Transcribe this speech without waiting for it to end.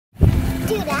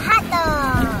to the hot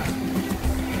dog.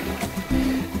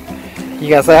 You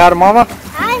gotta say hi to Mama?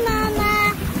 Hi,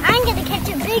 Mama. I'm gonna catch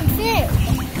a big fish.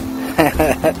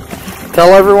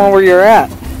 Tell everyone where you're at.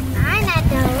 I'm at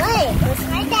the lake with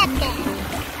my dad.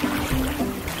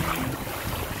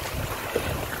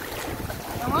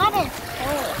 The water's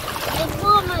cold. It's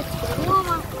almost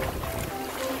Mama.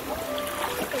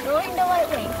 We're going the right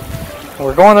way.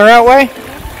 We're going the right way?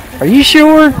 Are you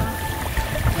sure?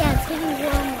 Yeah, it's getting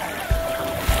warmer.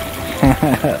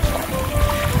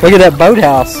 Look at that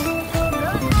boathouse.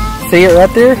 See it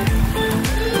right there?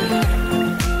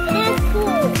 It is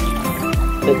cool.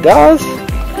 It does?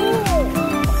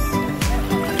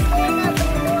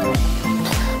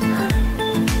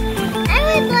 I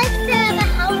would like to have a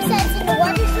house that's in the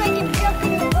water so I can jump in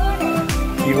the water.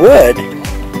 You would?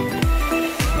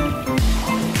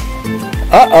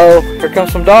 Uh-oh, here come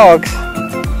some dogs.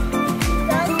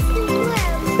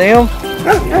 See them?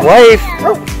 Wave.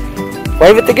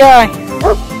 Wave at the guy.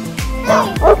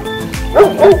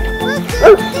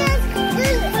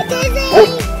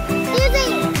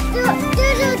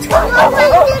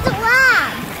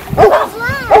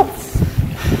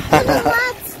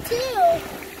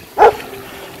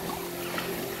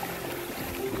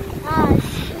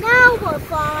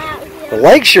 The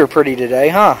lake's sure pretty today,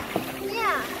 huh?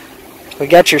 Yeah. We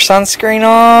got your sunscreen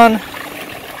on.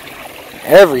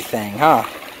 Everything, huh?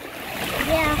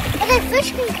 Yeah. But the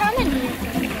fish can come in here.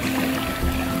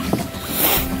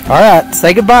 Alright,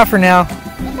 say goodbye for now.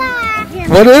 Goodbye.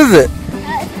 What is it?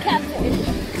 It's a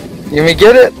catfish. You want me to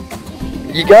get it?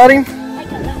 You got him? I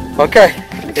got him. Okay.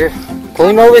 Here. Pull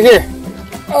him over here.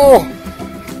 Oh.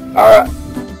 Alright.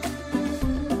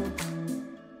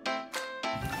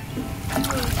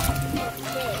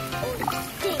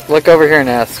 Look over here and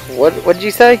ask. What did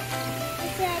you say? I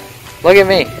said, Look at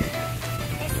me. I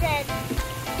said,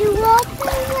 do all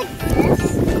things like this?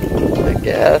 I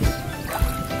guess.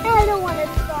 I don't want to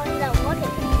fall in that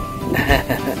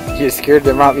water. You scared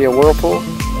there might be a whirlpool?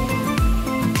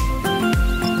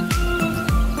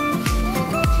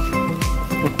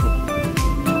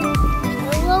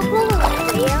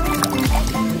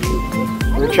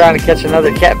 We're trying to catch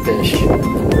another catfish.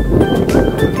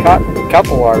 Caught a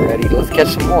couple already. Let's catch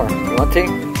some more. You want to?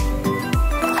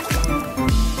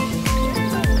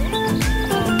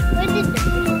 Where did the fish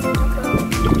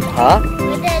go? Huh?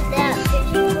 Where did that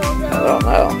fish go? I don't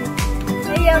know.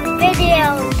 Where your video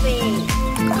be?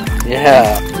 Yeah.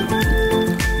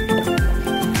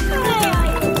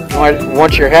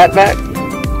 Want your hat back?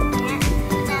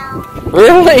 No.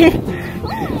 Really?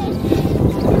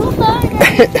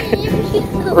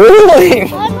 Really?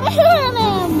 I'm wheeling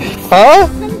him. Huh?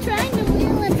 I'm trying to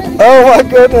wheel him. Oh my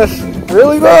goodness.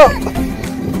 Really though?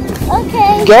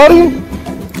 Okay. Got him?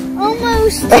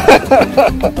 Almost.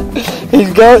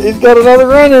 he's got another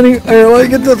run in him. Here, let me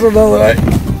get this one all the way.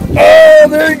 Oh,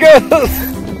 there he goes.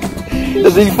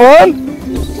 Is he fun?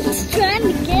 He's trying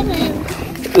to get him.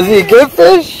 Is he a good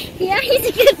fish? Yeah, he's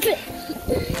a good fish.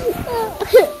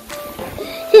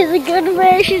 He's a good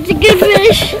fish. It's a good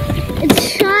fish.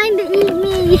 It's trying to eat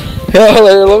me. Yeah,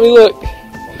 there, let me look.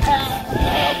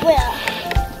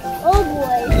 Oh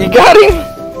boy. You got him?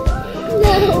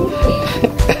 No.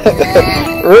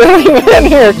 Really, man?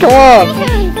 Here, come on.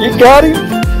 You got him?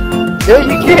 Yeah,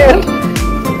 you can.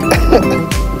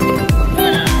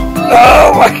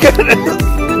 Oh my goodness.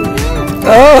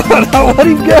 Oh, no, let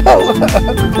him go.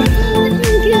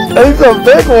 He's a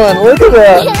big one. Look at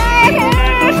that.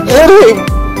 Get him.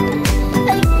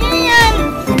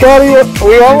 Got him.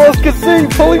 We almost could see.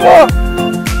 Pull him up.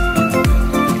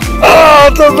 Oh,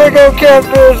 it's a big old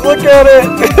catfish. Look at it.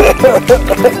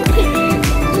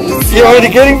 You want me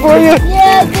to get him for you?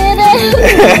 Yeah, get it.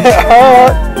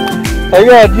 Alright. Hang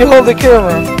on, you hold the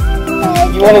camera.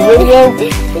 You want a video?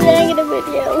 Yeah, I get a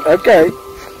video. Okay.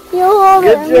 You hold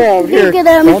Good him. job. Here, Look at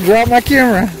him. don't drop my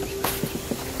camera.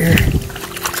 Here.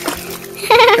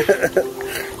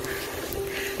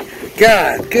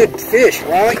 God, good fish,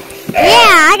 Rylie. Yeah,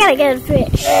 I got a good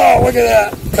fish. Oh, look at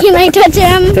that. Can I touch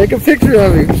him? Take a picture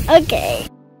of him. Okay.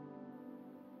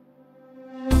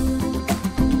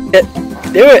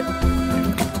 Do it.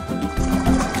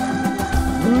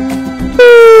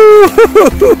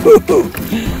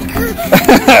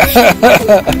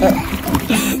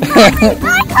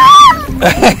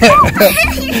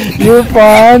 You're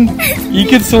fine. You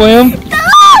can swim.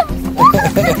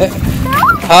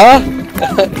 Huh?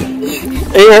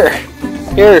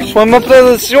 Here, swim up to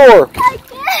the shore.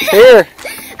 Here.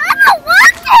 I don't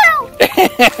want to.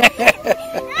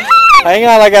 Hang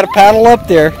on, I gotta paddle up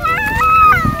there.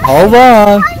 Hold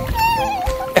on.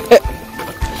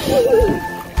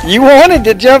 You wanted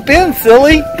to jump in,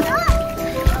 silly.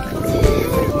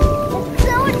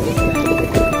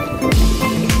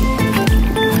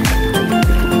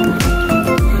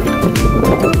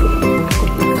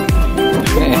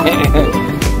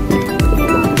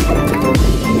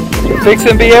 You're fixing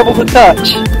to be able to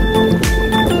touch.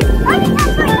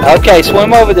 Okay,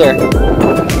 swim over there.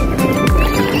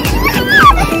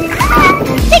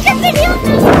 Take a video.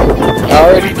 I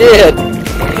already did.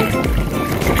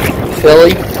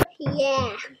 Philly.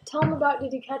 Yeah. Tell him about,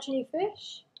 did he catch any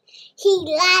fish?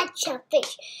 He likes a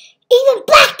fish. Even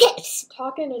black tips.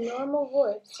 Talking in normal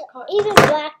voice. Even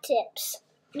black tips.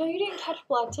 No, you didn't catch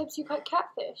black tips. You caught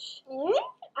catfish.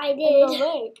 I In the did.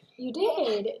 lake. You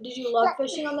did. Did you love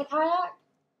fishing on the kayak?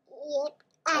 Yep.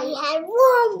 I had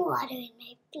warm water in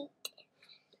my feet.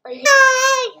 Are you?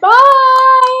 Bye.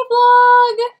 Bye,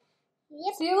 vlog.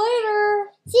 Yep. See you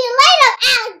later. See you later,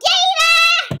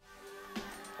 alligator.